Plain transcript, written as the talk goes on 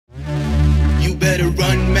better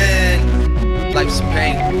run, man. Life's a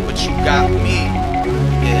pain, but you got me.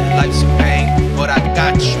 Yeah, life's a pain, but I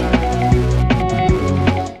got you.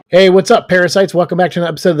 Hey, what's up, parasites? Welcome back to an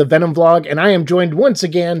episode of the Venom vlog, and I am joined once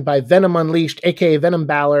again by Venom Unleashed, aka Venom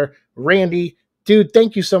Balor, Randy. Dude,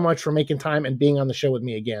 thank you so much for making time and being on the show with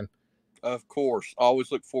me again. Of course,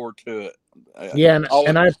 always look forward to it. Yeah, go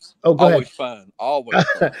always ahead. Fun, always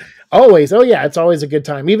fun. Always. Oh yeah, it's always a good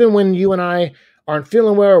time. Even when you and I aren't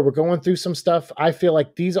feeling well or we're going through some stuff, I feel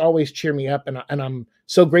like these always cheer me up, and I'm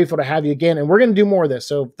so grateful to have you again. And we're going to do more of this.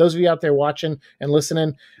 So those of you out there watching and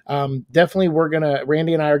listening, definitely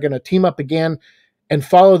Randy and I are going to team up again and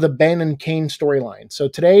follow the Ben and Kaine storyline. So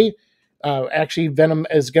today, actually Venom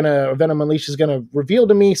Unleashed is going to reveal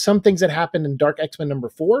to me some things that happened in Dark X-Men number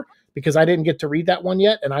 4, because I didn't get to read that one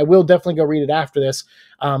yet, and I will definitely go read it after this.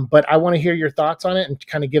 But I want to hear your thoughts on it and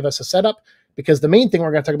kind of give us a setup, because the main thing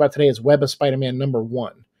we're going to talk about today is Web of Spider-Man number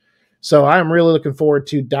 1. So I'm really looking forward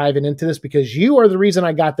to diving into this, because you are the reason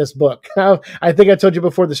I got this book. I think I told you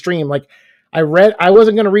before the stream, like I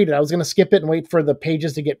wasn't going to read it. I was going to skip it and wait for the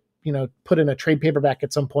pages to get, put in a trade paperback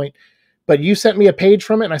at some point. But you sent me a page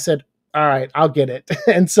from it, and I said, all right, I'll get it.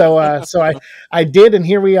 And so I did, and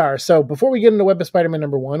here we are. So before we get into Web of Spider-Man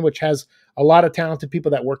number 1, which has a lot of talented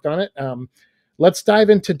people that worked on it, let's dive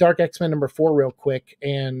into Dark X-Men number 4 real quick.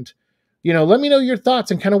 And, let me know your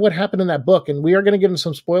thoughts and kind of what happened in that book. And we are going to get into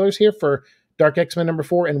some spoilers here for Dark X-Men number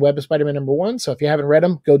 4 and Web of Spider-Man number 1. So if you haven't read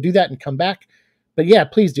them, go do that and come back. But yeah,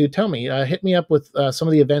 please do tell me, hit me up with some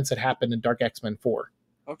of the events that happened in Dark X-Men 4.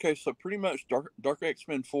 Okay, so pretty much Dark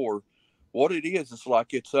X-Men 4, what it is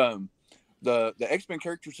like it's the X-Men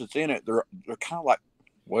characters that's in it, they're kind of like,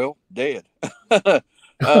 well, dead. They're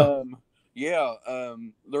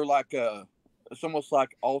like it's almost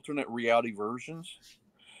like alternate reality versions.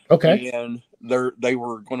 Okay. And they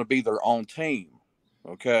were going to be their own team.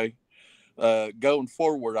 Okay. Going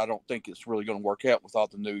forward, I don't think it's really going to work out with all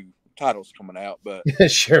the new titles coming out, but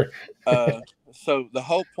sure. So the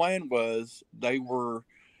whole plan was they were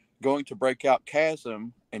going to break out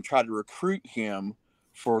Chasm and try to recruit him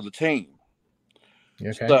for the team.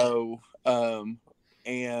 Okay. So,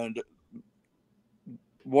 and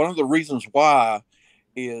one of the reasons why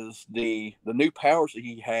is the new powers that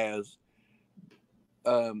he has.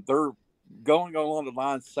 They're going along the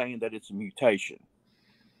lines saying that it's a mutation,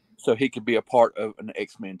 so he could be a part of an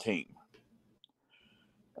X-Men team.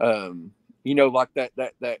 Like that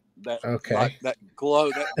okay. like that glow,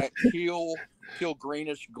 that teal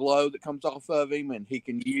greenish glow that comes off of him, and he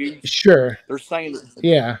can use. Sure. They're saying that,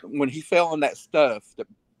 yeah, when he fell in that stuff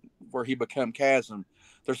where he became Chasm,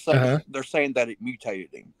 they're saying that it mutated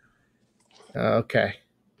him. Okay.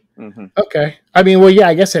 Mm-hmm. Okay. I mean, well, yeah,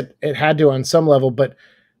 I guess it had to on some level, but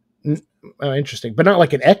interesting, but not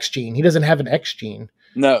like an X gene. He doesn't have an X gene.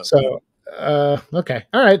 No. So, okay.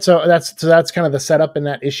 All right. So that's kind of the setup in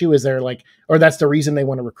that issue. Is there or that's the reason they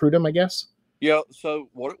want to recruit him, I guess? Yeah. So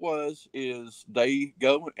what it was is they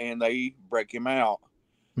go and they break him out.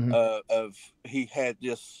 Mm-hmm. He had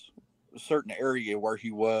this certain area where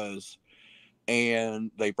he was,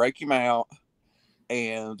 and they break him out,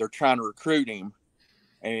 and they're trying to recruit him.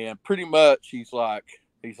 And pretty much he's like,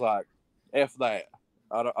 F that.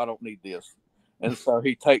 I don't need this. And so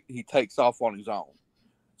he takes off on his own.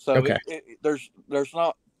 So okay. There's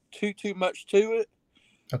not too much to it.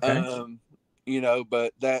 Okay.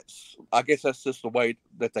 But I guess that's just the way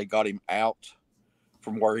that they got him out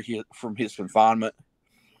from his confinement.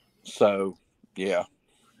 So yeah.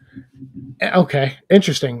 Okay.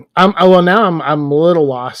 Interesting. Now I'm a little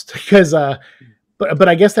lost because But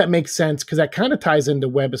I guess that makes sense, because that kind of ties into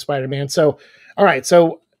Web of Spider-Man. So, all right.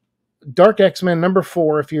 So Dark X-Men number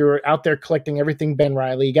 4, if you're out there collecting everything Ben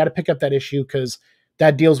Reilly, you got to pick up that issue, because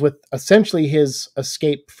that deals with essentially his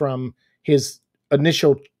escape from his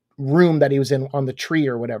initial room that he was in on the tree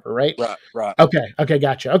or whatever, right? Right. Okay,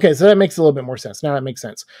 gotcha. Okay, so that makes a little bit more sense. Now that makes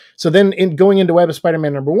sense. So then going into Web of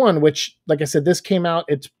Spider-Man number 1, which, like I said, this came out,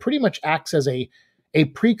 it pretty much acts as a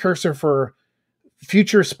precursor for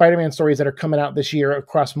future Spider-Man stories that are coming out this year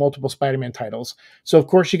across multiple Spider-Man titles. So, of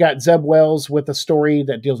course, you got Zeb Wells with a story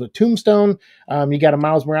that deals with Tombstone. You got a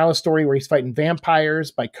Miles Morales story where he's fighting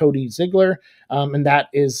vampires by Cody Ziegler. And that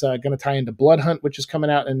is going to tie into Blood Hunt, which is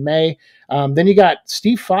coming out in May. Then you got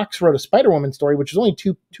Steve Fox wrote a Spider-Woman story, which is only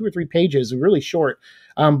two or three pages, really short.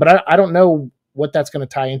 But I don't know what that's going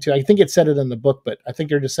to tie into. I think it said it in the book, but I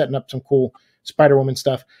think they're just setting up some cool Spider-Woman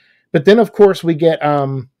stuff. But then, of course, we get...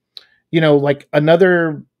 like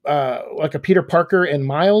another, like a Peter Parker and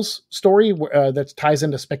Miles story that ties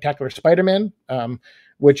into Spectacular Spider-Man,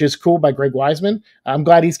 which is cool, by Greg Weisman. I'm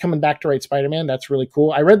glad he's coming back to write Spider-Man. That's really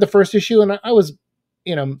cool. I read the first issue and I was,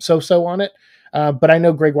 so-so on it. But I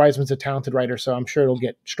know Greg Weisman's a talented writer, so I'm sure it'll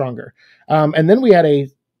get stronger. And then we had a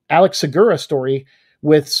Alex Segura story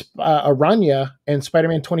with Aranya and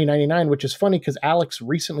Spider-Man 2099, which is funny because Alex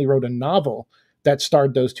recently wrote a novel that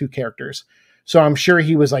starred those two characters. So I'm sure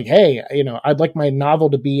he was like, hey, I'd like my novel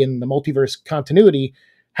to be in the multiverse continuity.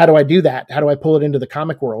 How do I do that? How do I pull it into the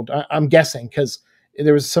comic world? I'm guessing because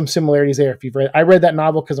there was some similarities there. If you've read, I read that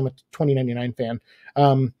novel because I'm a 2099 fan.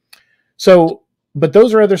 But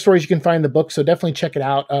those are other stories you can find in the book. So definitely check it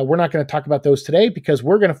out. We're not going to talk about those today because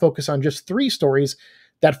we're going to focus on just 3 stories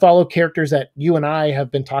that follow characters that you and I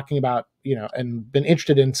have been talking about, and been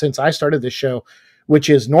interested in since I started this show,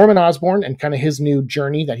 which is Norman Osborn and kind of his new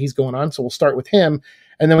journey that he's going on. So we'll start with him.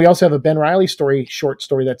 And then we also have a Ben Reilly short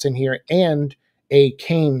story that's in here, and a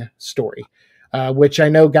Kaine story, which I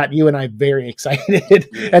know got you and I very excited.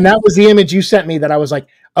 And that was the image you sent me that I was like,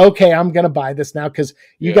 okay, I'm going to buy this now because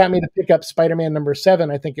you got me to pick up Spider-Man number 7,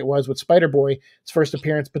 I think it was, with Spider-Boy, its first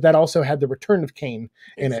appearance, but that also had the return of Kaine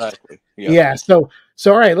in it. Yeah. So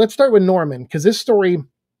all right, let's start with Norman, because this story,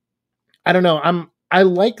 I don't know, I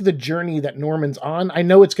like the journey that Norman's on. I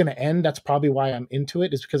know it's going to end. That's probably why I'm into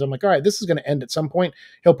it, is because I'm like, all right, this is going to end at some point.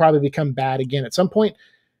 He'll probably become bad again at some point,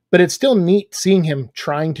 but it's still neat seeing him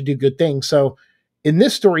trying to do good things. So in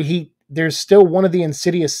this story, there's still one of the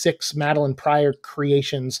Insidious 6 Madeline Pryor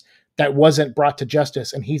creations that wasn't brought to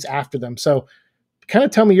justice, and he's after them. So kind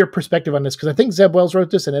of tell me your perspective on this, because I think Zeb Wells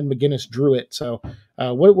wrote this and Ed McGuinness drew it. So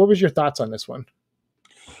what was your thoughts on this one?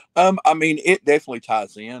 I mean, it definitely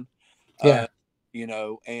ties in. Yeah.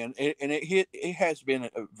 And it has been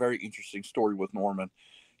a very interesting story with Norman,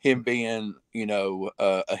 him being,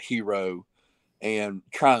 a hero and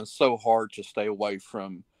trying so hard to stay away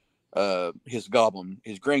from his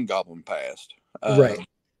Green Goblin past, right?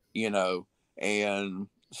 And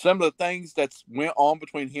some of the things that's went on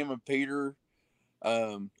between him and Peter,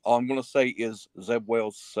 all I'm going to say is Zeb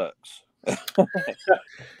Wells sucks.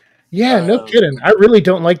 Yeah, no kidding. I really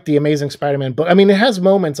don't like the Amazing Spider-Man book. I mean, it has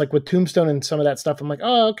moments like with Tombstone and some of that stuff. I'm like,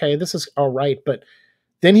 oh, okay, this is all right. But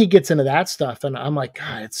then he gets into that stuff, and I'm like,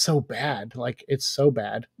 God, it's so bad. Like, it's so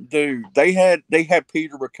bad. Dude, they had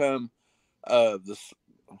Peter become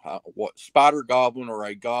Spider Goblin or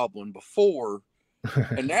a Goblin before,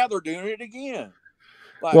 and now they're doing it again.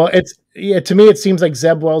 Like, well, to me, it seems like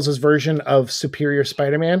Zeb Wells' version of Superior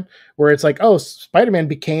Spider-Man, where it's like, oh, Spider-Man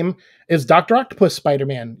is Dr. Octopus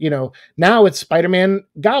Spider-Man, now it's Spider-Man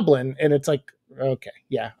Goblin. And it's like, okay,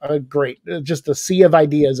 yeah, great. Just a sea of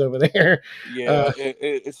ideas over there. Yeah,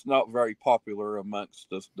 it's not very popular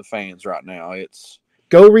amongst the fans right now.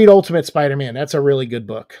 Go read Ultimate Spider-Man. That's a really good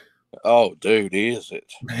book. Oh, dude, is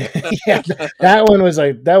it? Yeah, that one was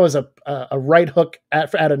a right hook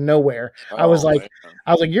out of nowhere. I was like,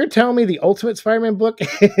 you're telling me the Ultimate Spider-Man book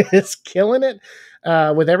is killing it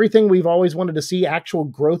with everything we've always wanted to see, actual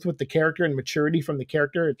growth with the character and maturity from the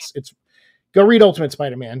character. It's go read Ultimate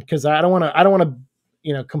Spider-Man, because I don't want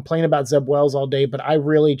to complain about Zeb Wells all day, but I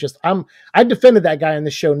really I defended that guy on the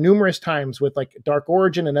show numerous times with like Dark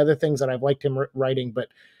Origin and other things that I've liked him writing, but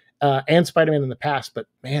and Spider-Man in the past, but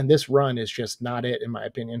man, this run is just not it, in my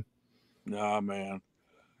opinion. Nah, man.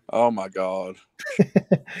 Oh my God.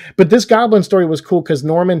 But this Goblin story was cool because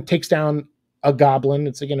Norman takes down a goblin.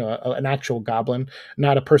 It's an actual goblin,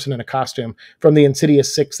 not a person in a costume, from the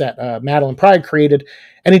Insidious 6 that Madeline Pryor created,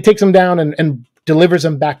 and he takes him down and delivers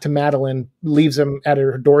him back to Madeline, leaves him at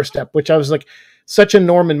her doorstep, which I was like, such a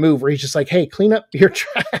Norman move, where he's just like, hey, clean up your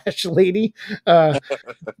trash, lady. But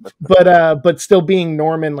still being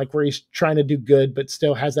Norman, like where he's trying to do good, but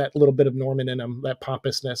still has that little bit of Norman in him, that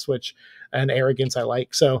pompousness, and arrogance I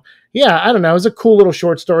like. So yeah, I don't know. It was a cool little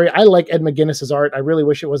short story. I like Ed McGuinness's art. I really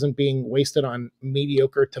wish it wasn't being wasted on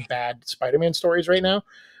mediocre to bad Spider-Man stories right now.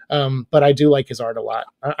 But I do like his art a lot.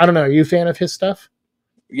 I don't know. Are you a fan of his stuff?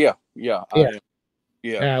 Yeah. I am.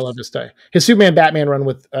 Yeah, I love this guy. His Superman Batman run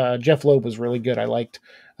with Jeff Loeb was really good. I liked,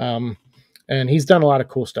 and he's done a lot of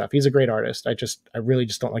cool stuff. He's a great artist. I really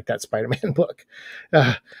just don't like that Spider-Man book.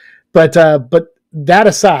 But that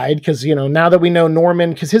aside, because now that we know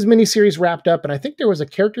Norman, because his miniseries wrapped up, and I think there was a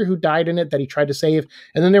character who died in it that he tried to save,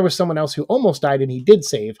 and then there was someone else who almost died and he did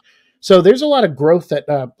save. So there's a lot of growth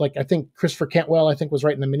that, like I think Christopher Cantwell, was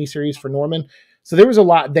writing the miniseries for Norman. So there was a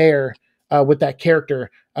lot there. With that character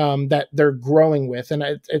that they're growing with. And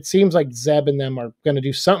it seems like Zeb and them are going to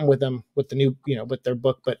do something with them with the new, with their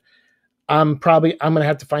book, but I'm going to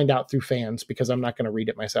have to find out through fans, because I'm not going to read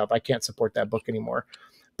it myself. I can't support that book anymore.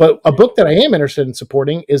 But a book that I am interested in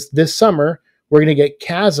supporting is this summer, we're going to get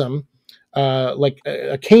Chasm, like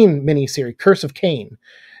a Kaine miniseries, Curse of Kaine.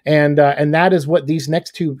 And that is what these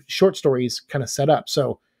next 2 short stories kind of set up.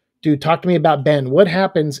 So dude, talk to me about Ben. What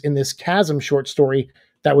happens in this Chasm short story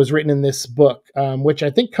that was written in this book, which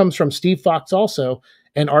I think comes from Steve Fox also,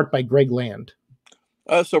 and art by Greg Land?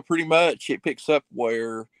 So pretty much it picks up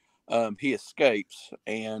where he escapes,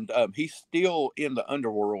 and he's still in the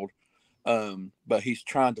underworld, but he's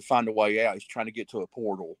trying to find a way out. He's trying to get to a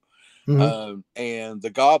portal. And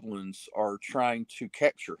the goblins are trying to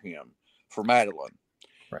capture him for Madeline.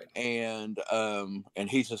 Right. And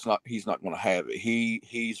he's just not, he's not going to have it.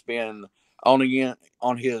 He's been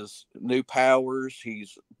on his new powers.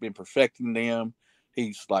 He's been perfecting them.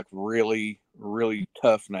 He's like really, really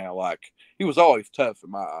tough now. Like he was always tough in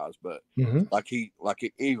my eyes, but like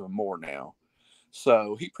even more now.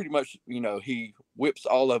 So he pretty much, he whips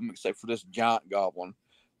all of them except for this giant goblin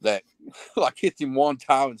that like hits him one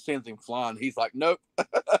time and sends him flying. He's like, nope.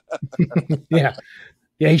 Yeah.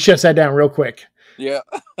 He shuts that down real quick. Yeah.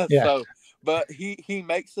 Yeah. So, but he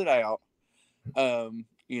makes it out,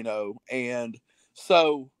 and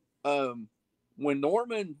so when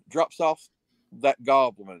Norman drops off that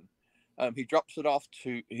goblin, he drops it off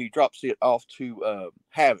to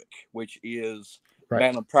Havoc, which is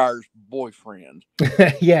Madeline Pryor's boyfriend.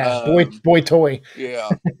 Yeah, boy toy. Yeah.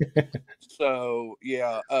 So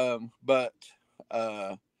yeah,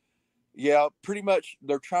 pretty much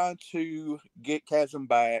they're trying to get Chasm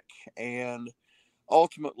back, and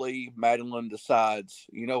ultimately Madeline decides,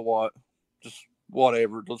 you know what, just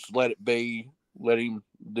whatever, let's let it be, let him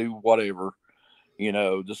do whatever,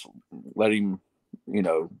 just let him,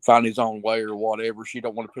 find his own way or whatever. She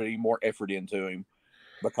don't want to put any more effort into him,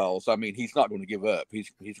 because I mean he's not going to give up. He's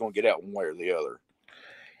going to get out one way or the other.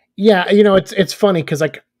 Yeah, it's funny because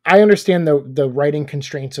like I understand the writing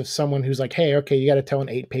constraints of someone who's like, hey, okay, you got to tell an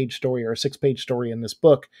 8-page story or a 6-page story in this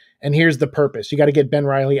book, and here's the purpose: you got to get Ben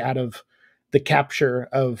Reilly out of the capture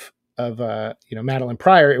of Madeline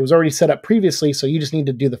Pryor. It was already set up previously, so you just need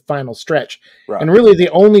to do the final stretch. Right. And really, the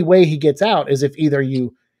only way he gets out is if either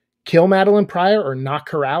you kill Madeline Pryor or knock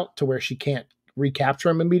her out to where she can't recapture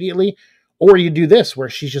him immediately, or you do this where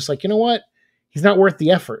she's just like, you know what, he's not worth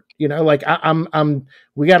the effort. Like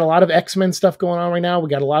we got a lot of X-Men stuff going on right now. We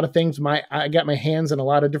got a lot of things. I got my hands in a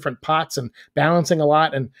lot of different pots and balancing a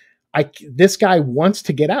lot. And this guy wants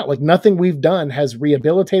to get out. Like nothing we've done has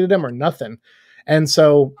rehabilitated him or nothing. And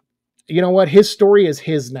so, you know what? His story is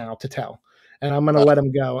his now to tell, and I'm going to let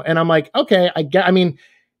him go. And I'm like, okay,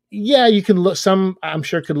 yeah, you can look, I'm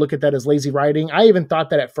sure could look at that as lazy writing. I even thought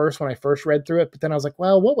that at first when I first read through it, but then I was like,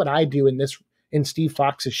 well, what would I do in Steve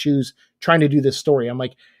Fox's shoes trying to do this story? I'm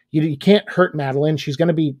like, you can't hurt Madeline. She's going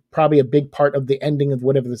to be probably a big part of the ending of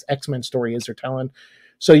whatever this X-Men story is they're telling.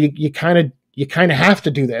 So you kind of have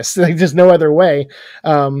to do this. Like, there's no other way.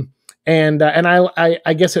 And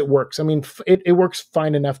I guess it works. I mean, it works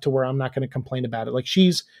fine enough to where I'm not going to complain about it. Like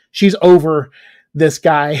she's over this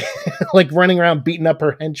guy, like running around beating up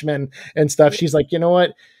her henchmen and stuff. She's like, you know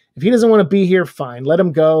what? If he doesn't want to be here, fine, let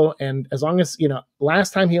him go. And as long as,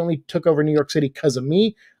 last time he only took over New York City because of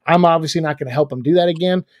me, I'm obviously not going to help him do that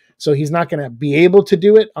again. So he's not going to be able to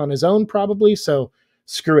do it on his own probably. So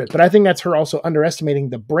screw it. But I think that's her also underestimating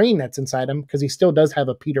the brain that's inside him, because he still does have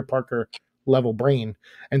a Peter Parker level brain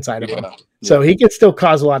inside of him. So he could still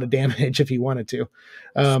cause a lot of damage if he wanted to.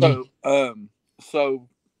 So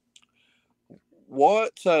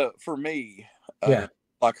what, for me,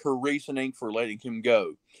 like her reasoning for letting him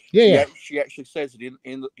go. She actually says it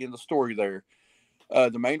in the story there.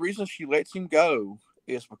 The main reason she lets him go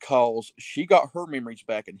is because she got her memories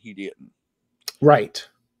back and he didn't. Right.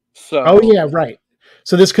 So. Oh yeah, right.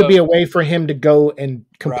 So this could be a way for him to go and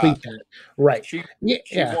complete that. Right. She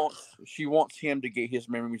wants him to get his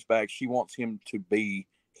memories back. She wants him to be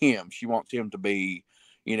him. She wants him to be,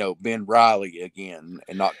 Ben Reilly again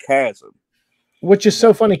and not Chasm. Which is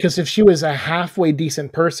so funny, because if she was a halfway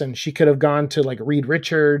decent person, she could have gone to like Reed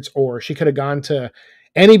Richards, or she could have gone to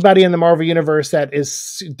anybody in the Marvel Universe that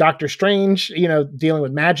is Doctor Strange, dealing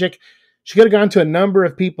with magic. She could have gone to a number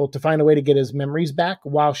of people to find a way to get his memories back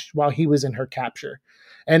while he was in her capture.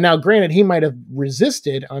 And now, granted, he might have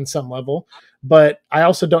resisted on some level, but I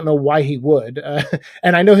also don't know why he would.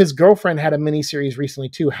 And I know his girlfriend had a miniseries recently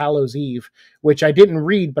too, Hallows Eve, which I didn't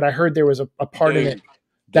read, but I heard there was a part in it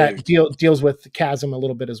that deals with Chasm a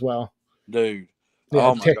little bit as well. Dude. Yeah,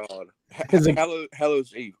 oh my God.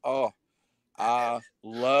 Hallows Eve. Oh, I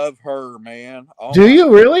love her, man. Oh, do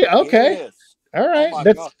you really? Okay. Yes. All right. Oh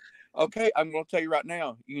my God. Okay, I'm going to tell you right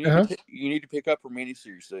now. You need to pick up her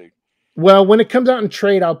miniseries, dude. Well, when it comes out in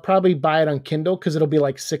trade, I'll probably buy it on Kindle, because it'll be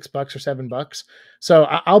like $6 or $7. So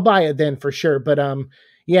I'll buy it then for sure. But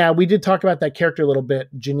yeah, we did talk about that character a little bit,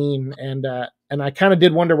 Janine, and I kind of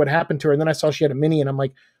did wonder what happened to her. And then I saw she had a mini, and I'm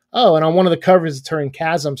like, oh, and on one of the covers it's her in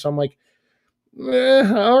Chasm. So I'm like,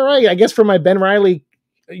 all right, I guess for my Ben Reilly,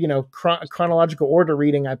 chronological order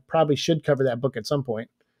reading, I probably should cover that book at some point.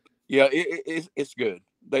 Yeah, it's good.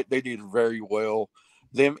 They did very well.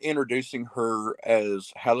 Them introducing her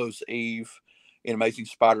as Hallows Eve in Amazing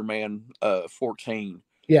Spider-Man 14.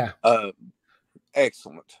 Yeah.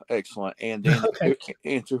 Excellent. And then Okay.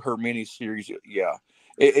 into her miniseries. Yeah.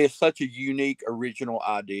 It's such a unique, original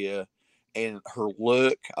idea. And her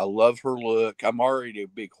look, I love her look. I'm already a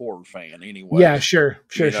big horror fan anyway. Yeah, sure.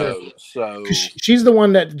 So Because she's the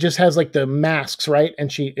one that just has like the masks, right?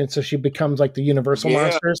 And so she becomes like the Universal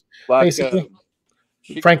monsters, like basically.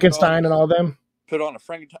 she Frankenstein and all them. Put on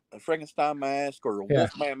a Frankenstein mask or a Yeah.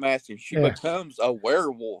 Wolfman mask, and she becomes a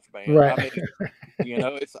werewolf, man. Right. I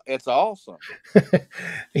mean, it's awesome.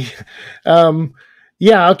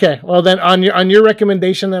 Yeah. Okay. Well, then on your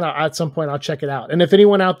recommendation, then at some point I'll check it out. And if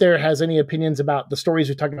anyone out there has any opinions about the stories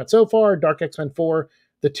we're talking about so far, Dark X-Men 4,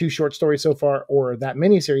 the 2 short stories so far, or that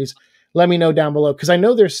miniseries, let me know down below. Because I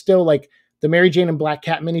know there's still like the Mary Jane and Black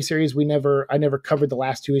Cat miniseries. I never covered the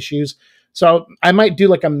last 2 issues. So I might do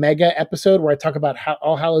like a mega episode where I talk about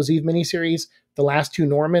All Hallows Eve miniseries, the last 2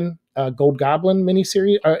 Norman Gold Goblin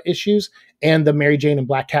miniseries issues, and the Mary Jane and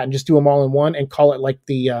Black Cat, and just do them all in one and call it like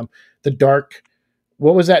the dark.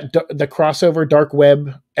 What was that? The crossover dark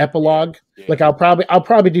web epilogue. Yeah. Like I'll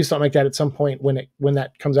probably do something like that at some point when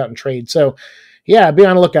that comes out in trade. So yeah, be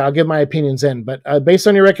on the lookout. I'll give my opinions in. But based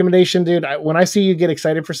on your recommendation, dude, when I see you get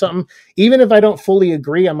excited for something, even if I don't fully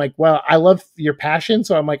agree, I'm like, well, I love your passion.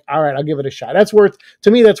 So I'm like, all right, I'll give it a shot. That's worth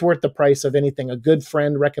the price of anything. A good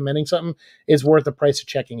friend recommending something is worth the price of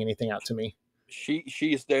checking anything out to me. She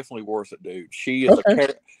is definitely worth it, dude. She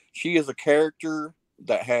is a character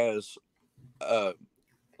that has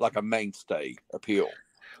like a mainstay appeal.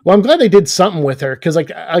 Well, I'm glad they did something with her, because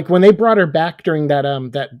like when they brought her back during that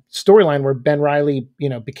storyline where Ben Reilly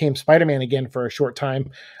became Spider-Man again for a short time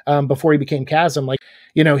before he became Chasm, like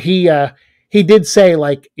he did say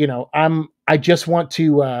like I just want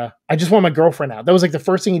my girlfriend out. That was like the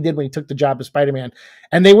first thing he did when he took the job of Spider-Man,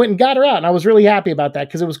 and they went and got her out, and I was really happy about that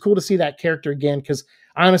because it was cool to see that character again, because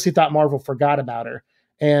I honestly thought Marvel forgot about her,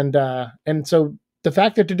 and so the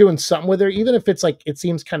fact that they're doing something with her, even if it's like it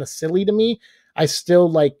seems kind of silly to me, I still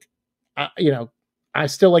like, I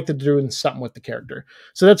still like to do something with the character.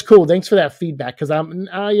 So that's cool. Thanks for that feedback. Cause I'm,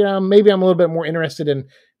 maybe I'm a little bit more interested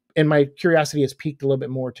in my curiosity has piqued a little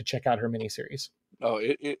bit more to check out her miniseries. Oh,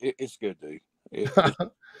 it's good, dude. It's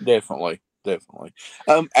definitely.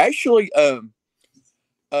 Actually,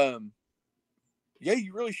 yeah,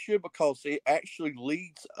 you really should, because it actually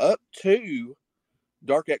leads up to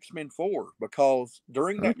Dark X-Men 4, because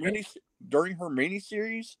during that during her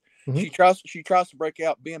miniseries, she tries to break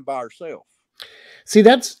out Ben by herself. See,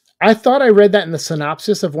 I thought I read that in the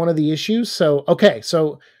synopsis of one of the issues. So okay,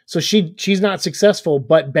 so she's not successful,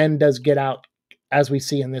 but Ben does get out, as we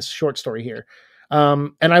see in this short story here.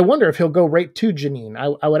 And I wonder if he'll go right to Janine.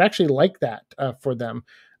 I would actually like that for them.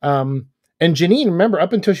 And Janine, remember,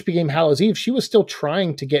 up until she became Hallows Eve, she was still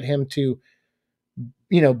trying to get him to,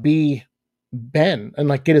 be Ben and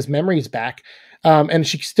like get his memories back. And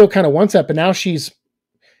she still kind of wants that, but now she's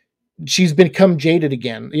become jaded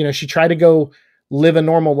again. She tried to go live a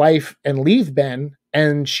normal life and leave Ben,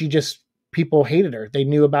 and people hated her. They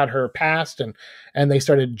knew about her past and they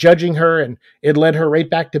started judging her, and it led her right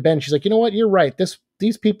back to Ben. She's like, you know what? You're right.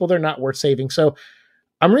 These people, they're not worth saving. So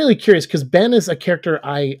I'm really curious, because Ben is a character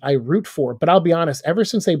I root for, but I'll be honest, ever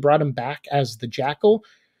since they brought him back as the Jackal,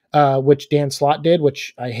 which Dan Slott did,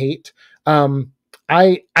 which I hate,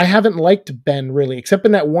 I haven't liked Ben really, except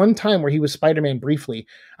in that one time where he was Spider-Man briefly.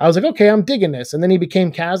 I was like, okay, I'm digging this. And then he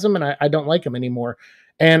became Chasm, and I don't like him anymore.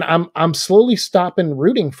 And I'm slowly stopping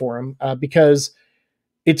rooting for him because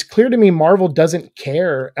it's clear to me Marvel doesn't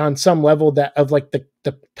care on some level that of like the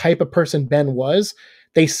type of person Ben was.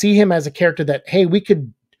 They see him as a character that, hey,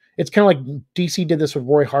 it's kind of like DC did this with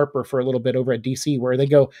Roy Harper for a little bit over at DC, where they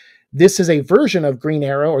go, this is a version of Green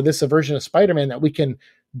Arrow, or this is a version of Spider-Man that we can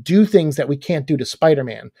do things that we can't do to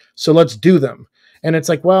Spider-Man. So let's do them. And it's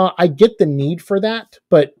like, well, I get the need for that,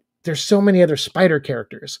 but there's so many other Spider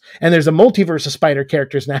characters, and there's a multiverse of Spider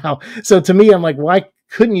characters now. So to me, I'm like, why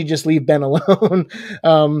couldn't you just leave Ben alone?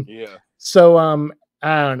 Yeah. So,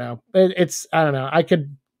 I don't know. I don't know. I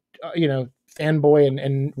could, fanboy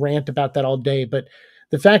and rant about that all day, but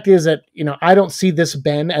the fact is that, I don't see this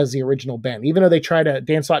Ben as the original Ben, even though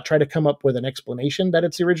Dan Slott tried to come up with an explanation that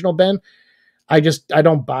it's the original Ben. I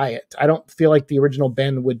don't buy it. I don't feel like the original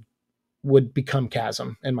Ben would become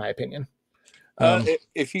Chasm, in my opinion.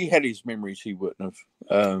 If he had his memories, he wouldn't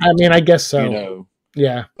have. I mean, I guess so.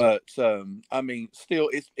 Yeah. But I mean, still,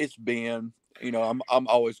 it's Ben. You know, I'm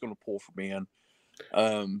always going to pull for Ben.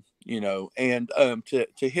 You know, and to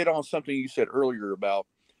hit on something you said earlier about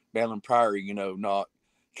Madeline Priory, you know, not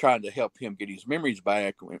trying to help him get his memories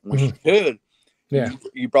back when she could. Yeah.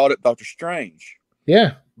 You brought up Doctor Strange.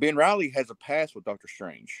 Yeah. Ben Riley has a past with Doctor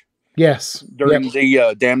Strange. Yes. During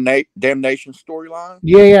the damnation storyline.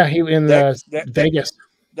 Yeah. He in Vegas.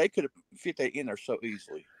 They could have fit that in there so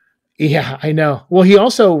easily. Yeah, I know. Well, he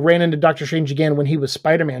also ran into Doctor Strange again when he was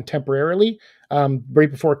Spider-Man temporarily,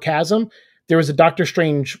 right before Chasm. There was a Doctor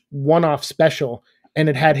Strange one-off special, and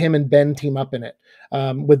it had him and Ben team up in it,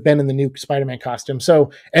 with Ben in the new Spider-Man costume.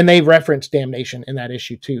 So, and they referenced Damnation in that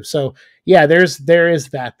issue too. So, yeah, there is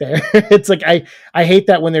that there. It's like I hate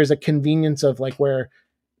that when there's a convenience of like where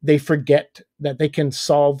they forget that they can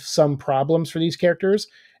solve some problems for these characters,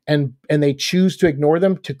 and they choose to ignore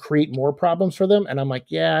them to create more problems for them. And I'm like,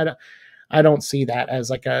 yeah, I don't see that as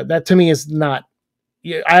like that to me is not.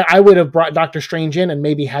 I would have brought Doctor Strange in and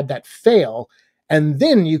maybe had that fail, and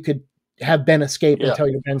then you could have Ben escape and tell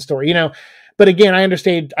your Ben story, you know. But again, I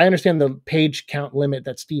understand the page count limit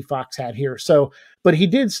that Steve Fox had here. So, but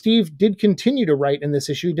Steve did continue to write in this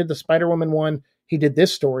issue. He did the Spider-Woman one. He did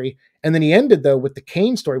this story, and then he ended though with the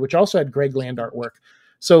Kaine story, which also had Greg Land artwork.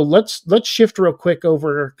 So let's shift real quick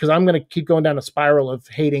over, because I'm going to keep going down a spiral of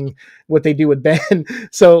hating what they do with Ben.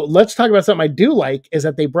 So let's talk about something I do like, is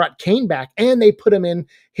that they brought Kaine back and they put him in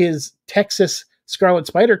his Texas Scarlet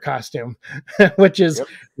Spider costume, which is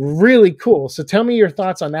really cool. So tell me your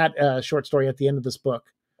thoughts on that short story at the end of this book.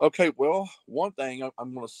 Okay, well, one thing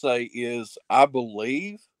I'm going to say is I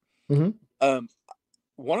believe one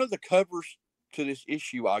of the covers to this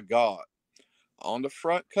issue I got, on the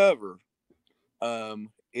front cover,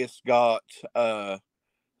 it's got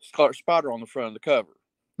Scarlet Spider on the front of the cover.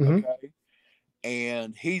 Okay.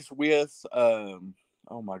 And he's with oh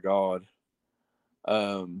my God.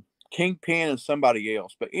 Kingpin and somebody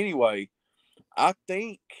else. But anyway, I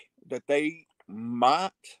think that they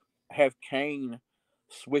might have Kaine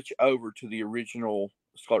switch over to the original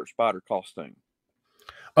Scarlet Spider costume.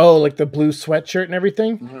 Oh, like the blue sweatshirt and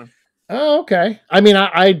everything? Oh, okay. I mean,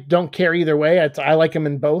 I don't care either way. I like him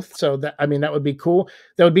in both. So that, I mean, that would be cool.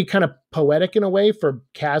 That would be kind of poetic in a way for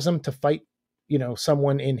Chasm to fight, you know,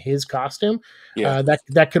 someone in his costume. Yeah.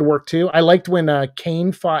 That could work too. I liked when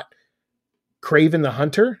Kaine fought Kraven the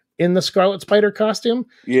Hunter in the Scarlet Spider costume.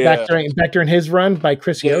 Yeah. Back during his run by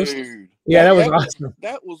Chris Yost. Yeah, that was awesome.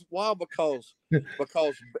 That was wild because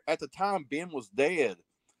at the time Ben was dead.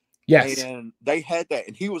 Yes. And they had that,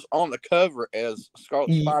 and he was on the cover as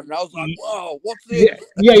Scarlet Spider, and I was like, whoa, what's this?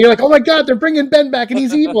 Yeah, you're like, oh my God, they're bringing Ben back and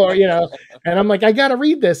he's evil, you know. And I'm like, I got to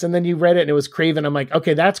read this. And then you read it and it was Kraven. I'm like,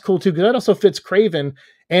 okay, that's cool too, because that also fits Kraven.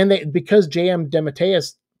 And because J.M.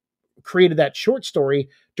 DeMatteis created that short story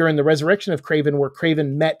during the resurrection of Kraven, where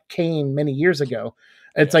Kraven met Kaine many years ago.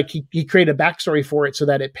 It's like he created a backstory for it so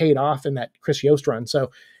that it paid off in that Chris Yost run.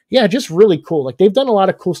 So yeah, just really cool. Like they've done a lot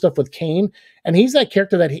of cool stuff with Kaine, and he's that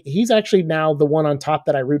character that he's actually now the one on top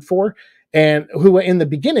that I root for, and who in the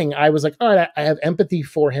beginning I was like, all right, I have empathy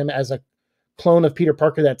for him as a clone of Peter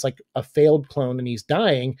Parker that's like a failed clone and he's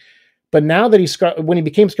dying. But now that when he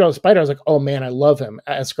became Scarlet Spider, I was like, oh man, I love him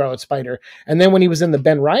as Scarlet Spider. And then when he was in the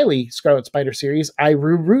Ben Reilly Scarlet Spider series, I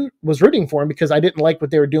was rooting for him because I didn't like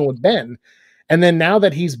what they were doing with Ben. And then now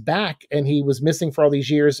that he's back and he was missing for all these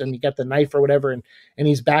years and he got the knife or whatever, and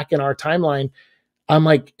he's back in our timeline, I'm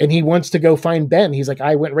like, and he wants to go find Ben. He's like,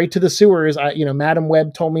 I went right to the sewers. Madam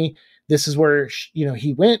Web told me this is where,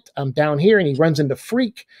 he went. I'm down here, and he runs into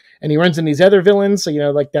Freak and he runs into these other villains,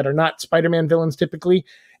 like that are not Spider-Man villains typically.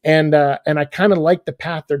 And I kind of like the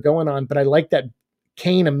path they're going on, but I like that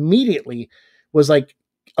Kaine immediately was like,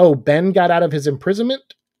 oh, Ben got out of his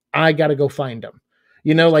imprisonment. I got to go find him.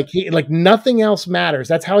 Like nothing else matters.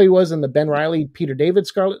 That's how he was in the Ben Reilly, Peter David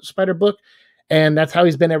Scarlet Spider book. And that's how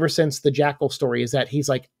he's been ever since the Jackal story, is that he's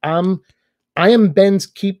like, I am Ben's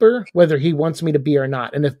keeper, whether he wants me to be or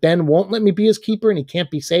not. And if Ben won't let me be his keeper and he can't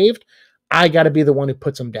be saved, I got to be the one who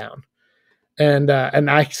puts him down. And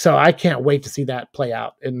I can't wait to see that play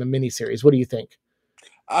out in the miniseries. What do you think?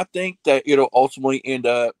 I think that it'll ultimately end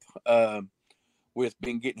up with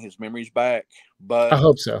Ben getting his memories back, but I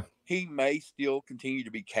hope so. He may still continue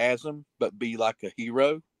to be Chasm, but be like a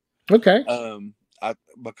hero. Okay.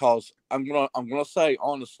 Because I'm gonna say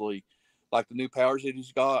honestly, like the new powers that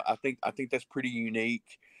he's got, I think that's pretty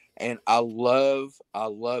unique, and I love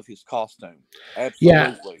his costume.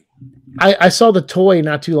 Absolutely. Yeah. I saw the toy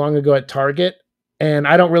not too long ago at Target, and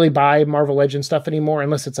I don't really buy Marvel Legends stuff anymore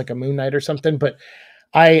unless it's like a Moon Knight or something. But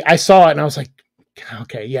I saw it and I was like,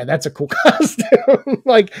 Okay, yeah, that's a cool costume.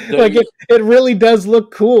 like Dude. it really does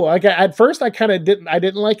look cool. Like at first I kind of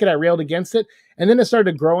didn't like it. I railed against it, and then it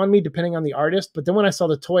started to grow on me depending on the artist. But then when I saw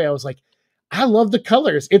the toy, I was like, I love the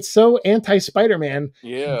colors. It's so anti Spider-Man,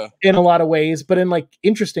 Yeah, in a lot of ways, but in like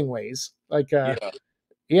interesting ways. Like yeah.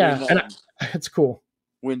 yeah, When it's cool.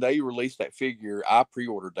 when they released that figure, I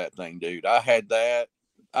pre-ordered that thing, dude. I had that.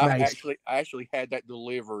 Nice. I actually had that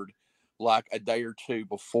delivered like a day or two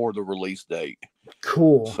before the release date.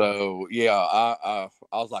 Cool. So yeah, I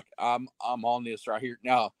was like, I'm on this right here.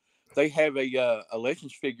 Now they have a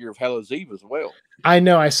Legends figure of Hallows Eve as well. I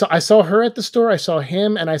know. I saw her at the store. I saw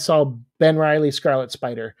him, and I saw Ben Reilly Scarlet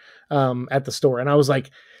Spider at the store, and I was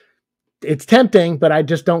like, it's tempting, but I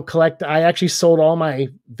just don't collect. I actually sold all my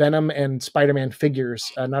Venom and Spider-Man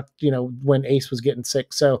figures, not when Ace was getting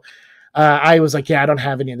sick. So I was like, yeah, I don't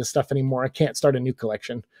have any of this stuff anymore. I can't start a new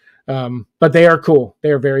collection. But they are cool.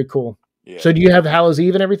 They are very cool. Yeah. So do you have Hallows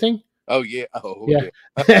Eve and everything? Oh yeah. Oh Yeah.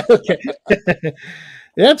 yeah. Okay.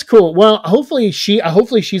 That's cool. Well, hopefully she's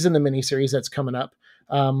in the miniseries that's coming up.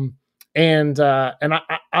 And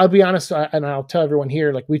I'll be honest, and I'll tell everyone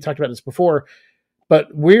here, like we talked about this before, but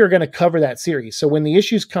we're going to cover that series. So when the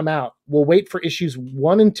issues come out, we'll wait for issues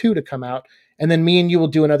 1 and 2 to come out. And then me and you will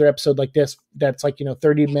do another episode like this. That's like,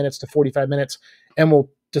 30 minutes to 45 minutes. And we'll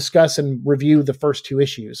discuss and review the first 2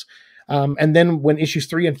 issues. And then when issues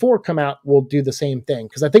 3 and 4 come out, we'll do the same thing.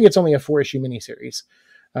 Cause I think it's only a 4-issue miniseries.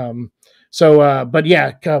 But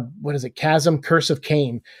yeah, what is it? Chasm, Curse of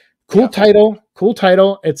Kaine. Cool title.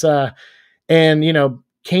 It's and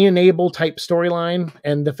Kaine and Abel type storyline.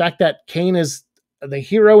 And the fact that Kaine is the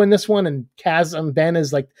hero in this one and Chasm Ben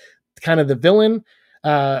is like kind of the villain.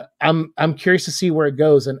 I'm curious to see where it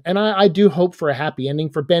goes. And I do hope for a happy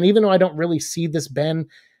ending for Ben, even though I don't really see this Ben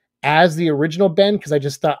as the original Ben, because I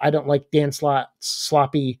just thought I don't like Dan Slott's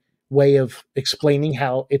sloppy way of explaining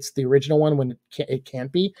how it's the original one when it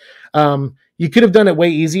can't be. You could have done it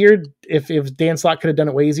way easier if Dan Slott could have done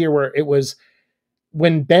it way easier, where it was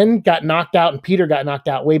when Ben got knocked out and Peter got knocked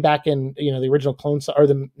out way back in the original Clone or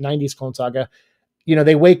the 90s Clone Saga.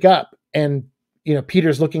 They wake up and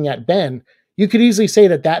Peter's looking at Ben. You could easily say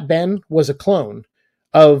that Ben was a clone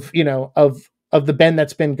of the Ben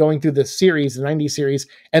that's been going through the series, the 90s series,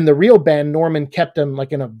 and the real Ben, Norman kept him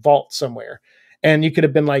like in a vault somewhere. And you could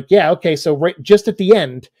have been like, yeah, okay, so right just at the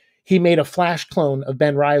end, he made a flash clone of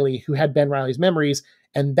Ben Reilly who had Ben Reilly's memories,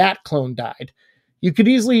 and that clone died. You could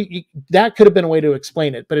easily, that could have been a way to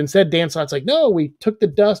explain it. But instead, Dan Slott's like, no, we took the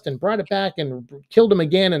dust and brought it back and killed him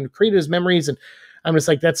again and created his memories. And I'm just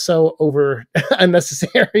like, that's so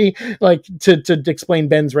unnecessary, like to explain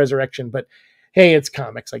Ben's resurrection. But hey, it's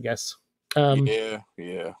comics, I guess. Yeah.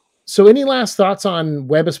 So any last thoughts on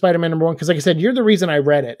Web of Spider-Man #1? Because like I said, you're the reason I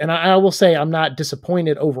read it. And I will say I'm not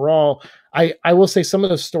disappointed overall. I will say some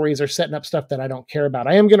of those stories are setting up stuff that I don't care about.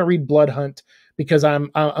 I am going to read Blood Hunt because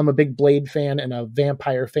I'm a big Blade fan and a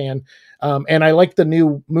vampire fan. And I like the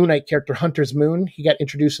new Moon Knight character, Hunter's Moon. He got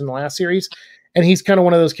introduced in the last series. And he's kind of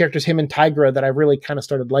one of those characters, him and Tigra, that I really kind of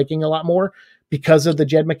started liking a lot more because of the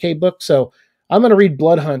Jed MacKay book. So I'm going to read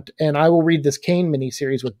Blood Hunt, and I will read this Kaine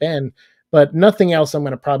miniseries with Ben, but nothing else I'm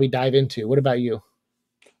going to probably dive into. What about you?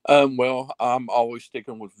 Well, I'm always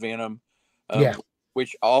sticking with Venom,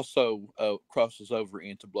 which also crosses over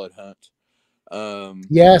into Blood Hunt.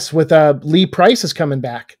 Yes, with Lee Price is coming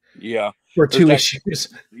back. Yeah, for 2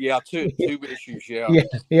 issues. Yeah, two issues. Yeah,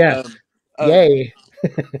 yeah. Yay!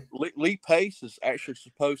 Lee Pace is actually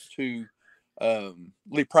supposed to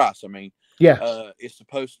Lee Price. I mean, is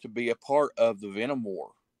supposed to be a part of the Venom War,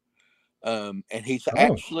 and he's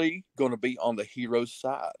actually going to be on the hero's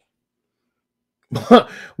side.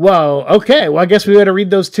 Well, okay. Well, I guess we got to read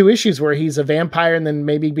those 2 issues where he's a vampire and then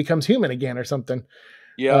maybe becomes human again or something.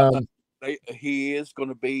 Yeah, he is going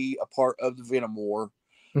to be a part of the Venom War,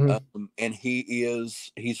 and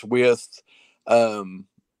he's with,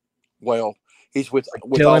 he's with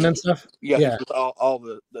Dylan and stuff. Yeah, he's with all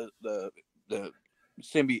the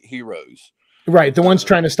symbiote heroes. Right, the ones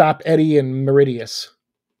trying to stop Eddie and Meridius.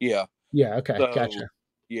 Yeah. Yeah. Okay. Gotcha.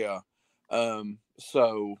 Yeah.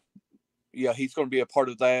 So. Yeah, he's going to be a part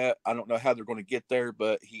of that. I don't know how they're going to get there,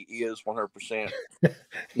 but he is 100%.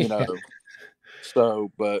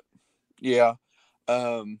 So, but yeah,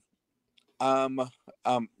 I'm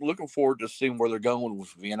looking forward to seeing where they're going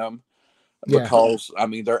with Venom because I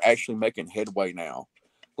mean they're actually making headway now.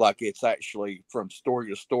 Like it's actually from story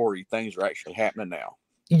to story, things are actually happening now.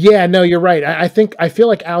 Yeah, no, you're right. I feel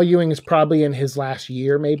like Al Ewing is probably in his last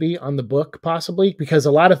year, maybe on the book, possibly, because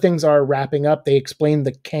a lot of things are wrapping up. They explained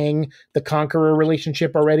the Kang, the Conqueror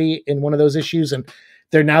relationship already in one of those issues, and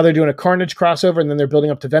they're doing a Carnage crossover, and then they're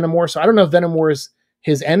building up to Venom War. So I don't know if Venom War is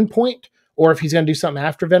his end point or if he's going to do something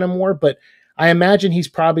after Venom War, but I imagine he's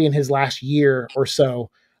probably in his last year or so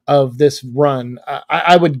of this run.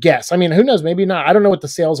 I would guess. I mean, who knows? Maybe not. I don't know what the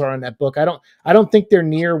sales are on that book. I don't think they're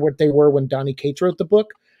near what they were when Donny Cates wrote the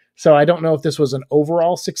book. So I don't know if this was an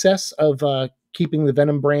overall success of keeping the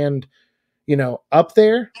Venom brand, up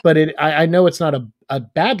there. But I know it's not a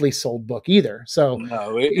badly sold book either. So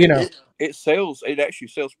No, it sells. It actually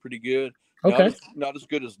sells pretty good. Okay. Not as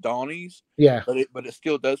good as Donnie's. Yeah. But it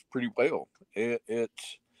still does pretty well.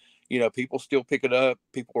 It's people still pick it up.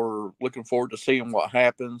 People are looking forward to seeing what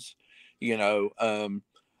happens.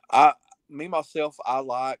 Myself, I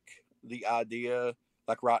like the idea,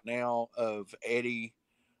 like right now, of Eddie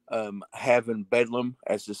having Bedlam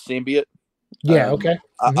as the symbiote. Yeah. Okay.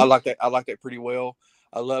 I like that. I like that pretty well.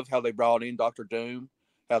 I love how they brought in Dr. Doom,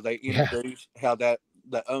 how they introduced how that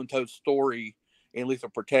untold story in Lethal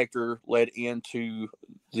Protector led into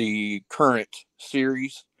the current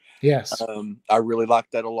series. Yes. I really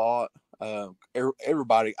like that a lot.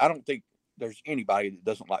 Everybody, I don't think there's anybody that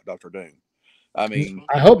doesn't like Dr. Doom. I mean,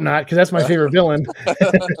 I hope not, because that's my favorite villain.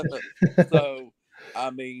 So,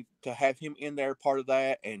 I mean, to have him in there, part of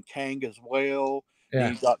that, and Kang as well. Yeah.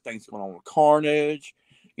 He's got things going on with Carnage,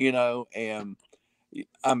 and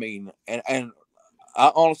I mean, and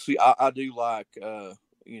I honestly, I do like,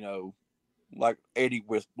 like Eddie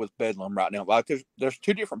with Bedlam right now. Like there's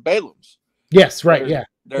two different Bedlams. Yes, right.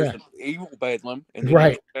 There's an evil Bedlam, and then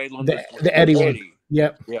right. Bedlam the Eddie one.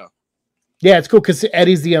 Yep. Yeah. Yeah, it's cool because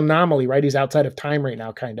Eddie's the anomaly, right? He's outside of time right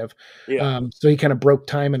now, kind of. Yeah. So he kind of broke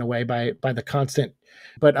time in a way by the constant.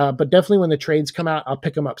 But definitely when the trades come out, I'll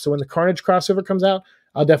pick them up. So when the Carnage crossover comes out,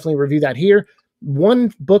 I'll definitely review that here.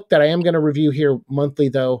 One book that I am going to review here monthly,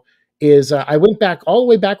 though, is I went back all the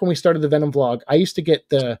way back when we started the Venom vlog. I used to get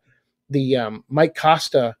the Mike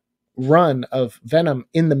Costa run of Venom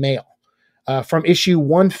in the mail. From issue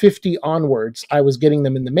 150 onwards, I was getting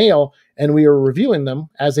them in the mail, and we were reviewing them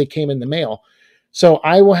as they came in the mail. So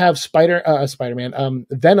I will have Spider-Man,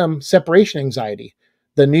 Venom Separation Anxiety,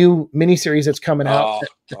 the new miniseries that's coming out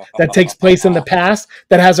that takes place in the past,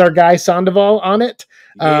 that has our guy Sandoval on it.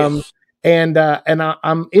 Yes. And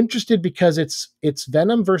I'm interested because it's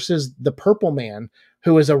Venom versus the Purple Man,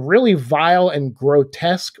 who is a really vile and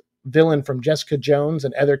grotesque villain from Jessica Jones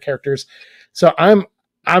and other characters. So I'm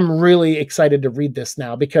really excited to read this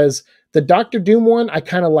now, because the Doctor Doom one I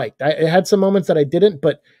kind of liked. It had some moments that I didn't,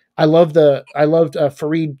 but I loved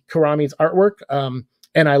Fareed Karami's artwork,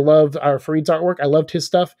 and I loved Fareed's artwork. I loved his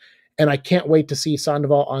stuff, and I can't wait to see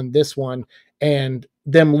Sandoval on this one and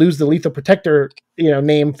them lose the Lethal Protector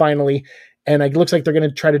name finally. And it looks like they're going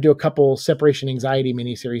to try to do a couple Separation Anxiety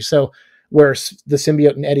miniseries. So where the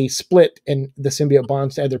symbiote and Eddie split and the symbiote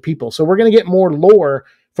bonds to other people. So we're going to get more lore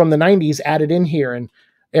from the 90s added in here, and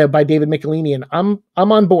by David Michelini, and I'm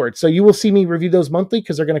on board. So you will see me review those monthly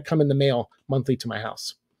because they're going to come in the mail monthly to my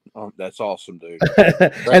house. Oh, that's awesome, dude.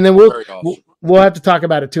 And then we'll have to talk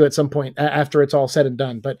about it too at some point after it's all said and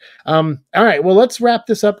done. But all right, well, let's wrap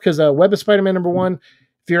this up, because Web of Spider-Man #1.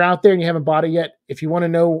 If you're out there and you haven't bought it yet, if you want to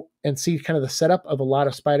know and see kind of the setup of a lot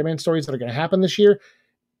of Spider-Man stories that are going to happen this year,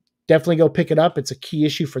 definitely go pick it up. It's a key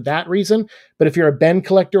issue for that reason. But if you're a Ben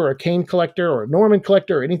collector or a Kaine collector or a Norman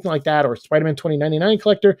collector or anything like that, or Spider-Man 2099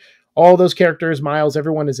 collector, all those characters, Miles,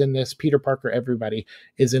 everyone is in this. Peter Parker, everybody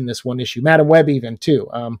is in this one issue. Madam Web even too.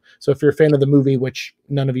 So if you're a fan of the movie, which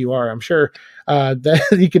none of you are, I'm sure,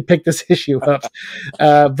 that you could pick this issue up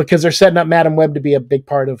because they're setting up Madam Web to be a big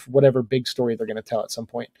part of whatever big story they're going to tell at some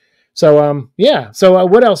point. So yeah. So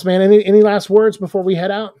what else, man? Any last words before we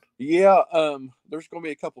head out? Yeah. There's going to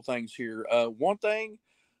be a couple things here. One thing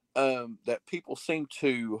that people seem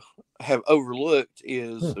to have overlooked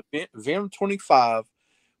is Venom 25,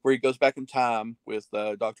 where he goes back in time with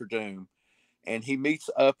Dr. Doom, and he meets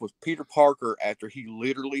up with Peter Parker after he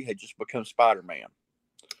literally had just become Spider-Man.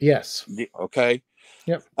 Yes. Okay.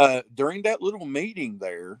 Yep. During that little meeting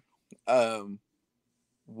there,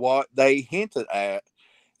 what they hinted at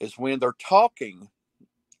is when they're talking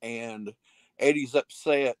and Eddie's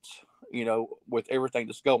upset, with everything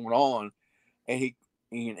that's going on, and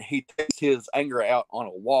he takes his anger out on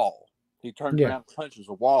a wall. He turns around and punches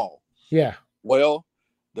a wall. Yeah. Well,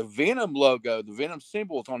 the Venom logo, the Venom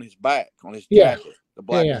symbol is on his back, on his jacket, the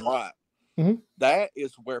black and white. Mm-hmm. That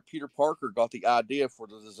is where Peter Parker got the idea for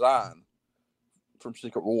the design from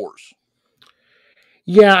Secret Wars.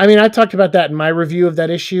 Yeah, I mean, I talked about that in my review of that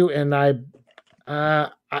issue, and I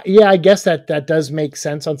Yeah, I guess that does make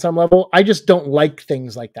sense on some level. I just don't like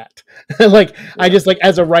things like that. Like, yeah. I just like,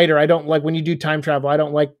 as a writer, I don't like when you do time travel. I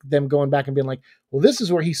don't like them going back and being like, well, this is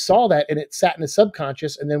where he saw that and it sat in his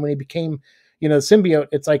subconscious. And then when he became, the symbiote,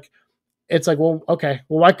 it's like, well, okay,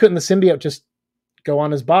 well, why couldn't the symbiote just go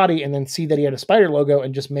on his body and then see that he had a spider logo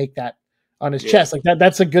and just make that on his chest? Like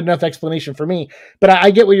that's a good enough explanation for me. But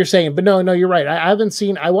I get what you're saying. But no, you're right.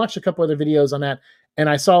 I watched a couple other videos on that. And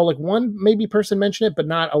I saw like one maybe person mention it, but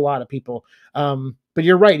not a lot of people. But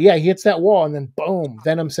you're right. Yeah, he hits that wall and then boom,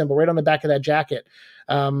 Venom symbol right on the back of that jacket.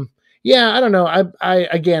 Yeah, I don't know. I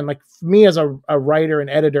again, like me as a writer and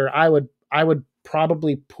editor, I would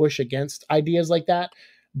probably push against ideas like that.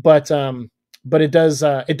 But it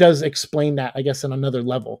does explain that, I guess, on another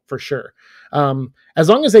level for sure. As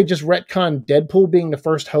long as they just retcon Deadpool being the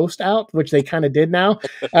first host out, which they kind of did now.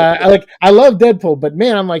 I love Deadpool, but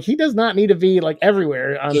man, I'm like, he does not need to be like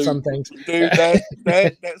everywhere on some things. Dude,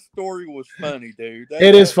 that story was funny, dude.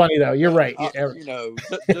 It is funny though. You're right.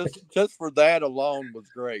 Just for that alone was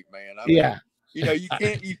great, man. I mean,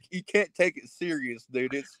 you can't take it serious,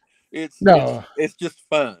 dude. It's just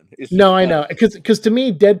fun. I know, because to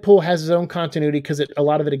me, Deadpool has his own continuity because a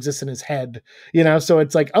lot of it exists in his head, so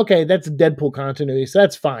it's like, okay, that's Deadpool continuity, so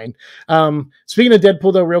that's fine. Speaking of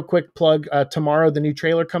Deadpool, though, real quick plug: tomorrow the new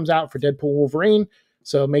trailer comes out for Deadpool Wolverine,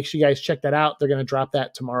 so make sure you guys check that out. They're going to drop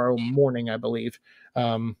that tomorrow morning, I believe.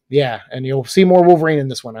 And you'll see more Wolverine in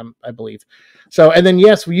this one, I believe. So, and then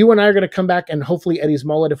yes, you and I are going to come back, and hopefully Eddie's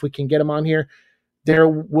mullet, if we can get him on here. I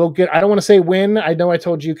don't want to say when. I know I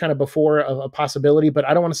told you kind of before a possibility, but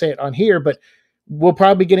I don't want to say it on here, but we'll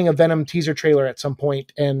probably be getting a Venom teaser trailer at some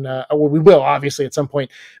point. And, we will obviously at some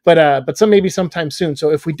point, but maybe sometime soon.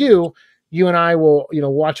 So if we do, you and I will,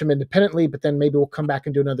 watch them independently, but then maybe we'll come back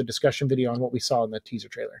and do another discussion video on what we saw in the teaser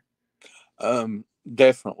trailer.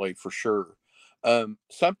 Definitely, for sure.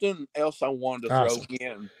 Something else I wanted to throw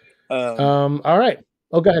in. All right.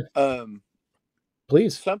 Oh, go ahead.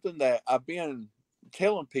 Please. Something that I've been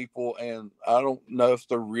telling people, and I don't know if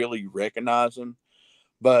they're really recognizing,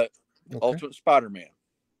 but Ultimate Spider-Man,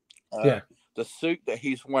 the suit that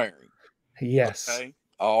he's wearing. Yes. Okay.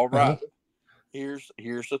 All right. Here's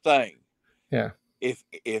the thing. Yeah.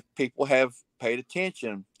 If people have paid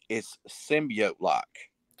attention, it's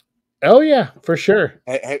symbiote-like. Oh yeah, for sure.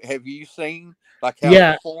 Have you seen like how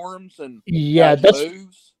it forms and how it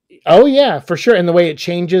moves? Oh yeah, for sure. And the way it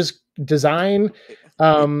changes design.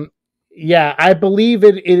 Yeah, I believe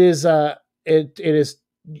it is it is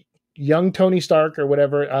young Tony Stark or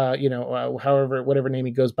whatever, whatever name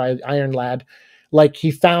he goes by, Iron Lad. Like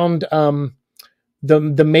he found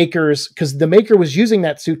the makers, because the maker was using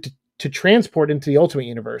that suit to transport into the Ultimate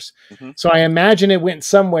Universe. So I imagine it went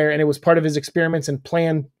somewhere and it was part of his experiments and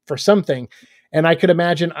plan for something. And I could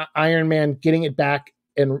imagine Iron Man getting it back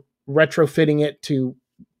and retrofitting it to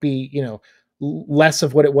be, less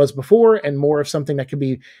of what it was before and more of something that could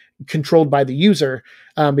be controlled by the user,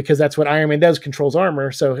 because that's what Iron Man does, controls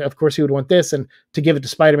armor. So of course he would want this and to give it to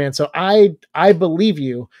Spider-Man. So I believe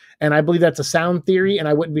you, and I believe that's a sound theory, and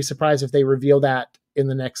I wouldn't be surprised if they reveal that in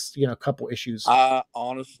the next, couple issues. I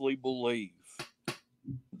honestly believe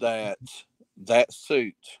that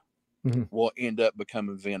suit will end up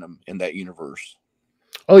becoming Venom in that universe.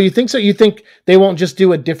 Oh, you think so? You think they won't just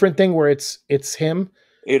do a different thing where it's him?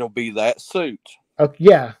 It'll be that suit.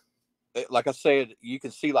 Yeah. Like I said, you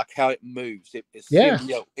can see like how it moves. It's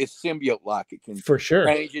symbiote. It's symbiote like. It can for sure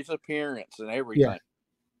change its appearance and everything.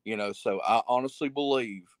 Yeah. So I honestly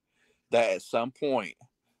believe that at some point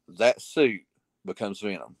that suit becomes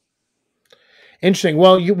Venom. Interesting.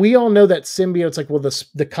 Well, we all know that symbiotes, like, well,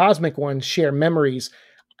 the cosmic ones share memories.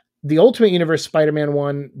 The Ultimate Universe Spider-Man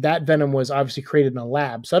one, that Venom was obviously created in a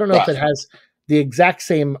lab. So I don't know if it has the exact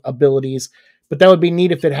same abilities, but that would be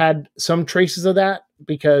neat if it had some traces of that,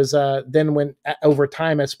 because then when over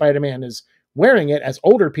time, as Spider-Man is wearing it as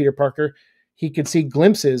older Peter Parker, he could see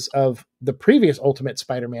glimpses of the previous Ultimate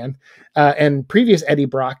Spider-Man and previous Eddie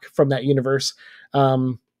Brock from that universe,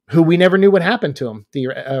 who we never knew what happened to him, the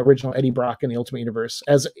original Eddie Brock in the Ultimate Universe.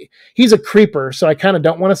 As he's a creeper, so I kind of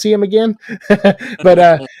don't want to see him again.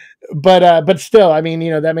 But still, I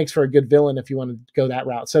mean, that makes for a good villain if you want to go that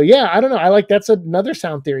route. So yeah, I don't know. I like, that's another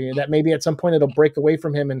sound theory that maybe at some point it'll break away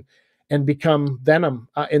from him and become Venom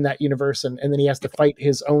in that universe, and then he has to fight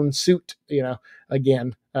his own suit,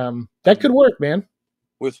 again. That could work, man.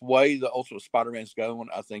 With the way the Ultimate Spider-Man's going,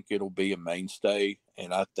 I think it'll be a mainstay,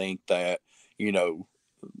 and I think that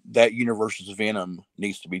that universe's Venom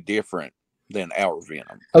needs to be different than our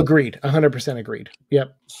Venom. Agreed. 100% agreed.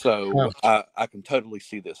 Yep. So I can totally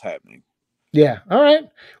see this happening. Yeah. All right.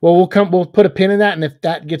 Well, we'll put a pin in that. And if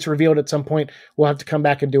that gets revealed at some point, we'll have to come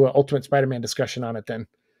back and do an Ultimate Spider-Man discussion on it then.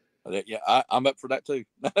 Yeah, I'm up for that too.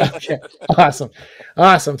 Okay.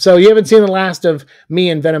 Awesome. So you haven't seen the last of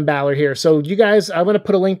me and Venom Balor here. So you guys, I'm going to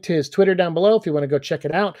put a link to his Twitter down below. If you want to go check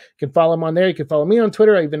it out, you can follow him on there. You can follow me on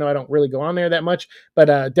Twitter, even though I don't really go on there that much, but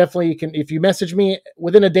definitely you can, if you message me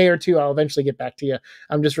within a day or two, I'll eventually get back to you.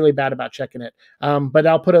 I'm just really bad about checking it. But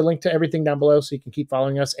I'll put a link to everything down below so you can keep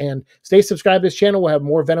following us and stay subscribed to this channel. We'll have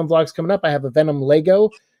more Venom vlogs coming up. I have a Venom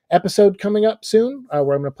Lego episode coming up soon where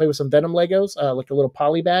I'm going to play with some Venom Legos, like a little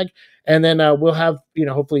poly bag. And then we'll have,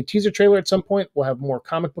 hopefully a teaser trailer at some point. We'll have more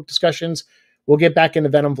comic book discussions. We'll get back into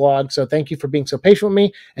Venom vlog. So thank you for being so patient with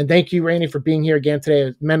me. And thank you, Randy, for being here again today.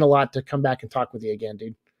 It meant a lot to come back and talk with you again,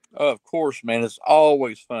 dude. Of course, man. It's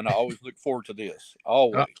always fun. I always look forward to this.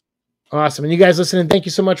 Always. Awesome. And you guys listening, thank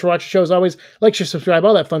you so much for watching the show. As always, like, share, subscribe,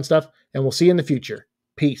 all that fun stuff. And we'll see you in the future.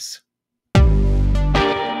 Peace.